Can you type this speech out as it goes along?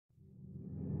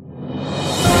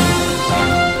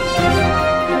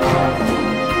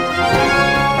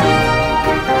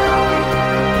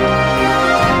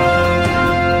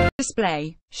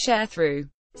Display. Sharethrough.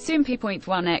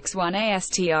 Soompi.1x1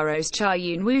 ASTRO's Cha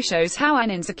Yun-woo shows how an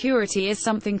insecurity is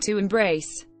something to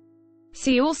embrace.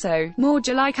 See also, more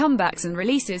July comebacks and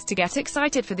releases to get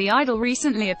excited for. The Idol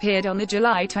recently appeared on the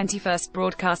July 21st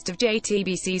broadcast of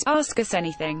JTBC's Ask Us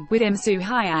Anything, with Im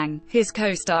Soo-hyang, his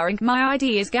co-starring My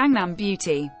ID is Gangnam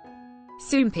Beauty.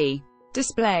 Soompi.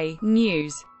 Display.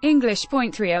 News.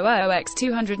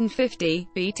 English.300x250,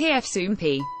 BTF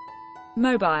Soompi.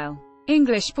 Mobile.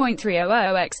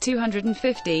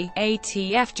 English.300x250,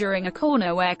 ATF. During a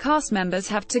corner where cast members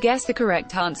have to guess the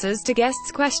correct answers to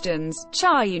guests' questions,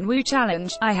 Cha Yun-woo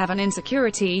challenged, "I have an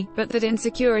insecurity, but that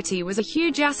insecurity was a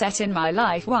huge asset in my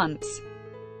life once.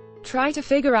 Try to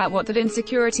figure out what that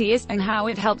insecurity is, and how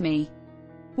it helped me."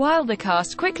 While the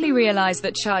cast quickly realized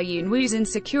that Cha Yun-woo's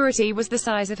insecurity was the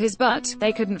size of his butt,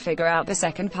 they couldn't figure out the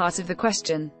second part of the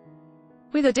question.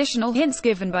 With additional hints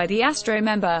given by the ASTRO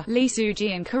member, Lee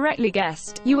Soo-jian correctly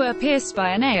guessed, "You were pierced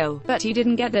by a nail, but you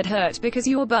didn't get that hurt because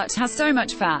your butt has so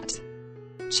much fat."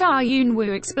 Cha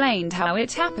Yun-woo explained how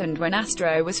it happened when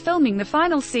ASTRO was filming the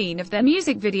final scene of their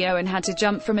music video and had to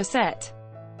jump from a set.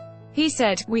 He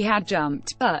said, "We had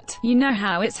jumped, but, you know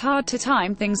how it's hard to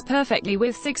time things perfectly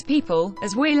with 6 people,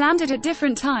 as we landed at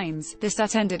different times, the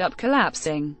set ended up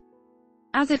collapsing.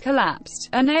 As it collapsed,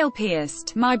 a nail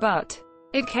pierced my butt.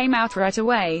 It came out right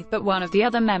away, but one of the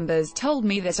other members told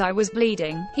me that I was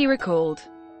bleeding," he recalled.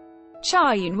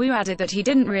 Cha Yun-woo added that he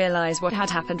didn't realize what had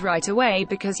happened right away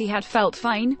because he had felt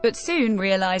fine, but soon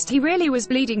realized he really was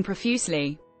bleeding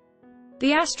profusely.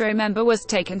 The ASTRO member was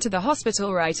taken to the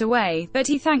hospital right away, but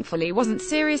he thankfully wasn't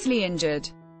seriously injured.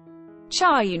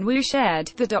 Cha Yun-woo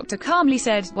shared, "The doctor calmly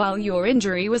said, while your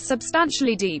injury was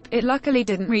substantially deep, it luckily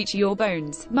didn't reach your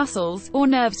bones, muscles, or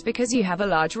nerves because you have a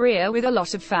large rear with a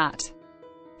lot of fat."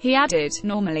 He added,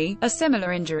 "Normally, a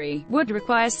similar injury would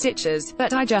require stitches,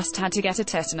 but I just had to get a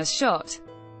tetanus shot."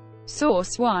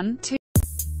 Source 1, 2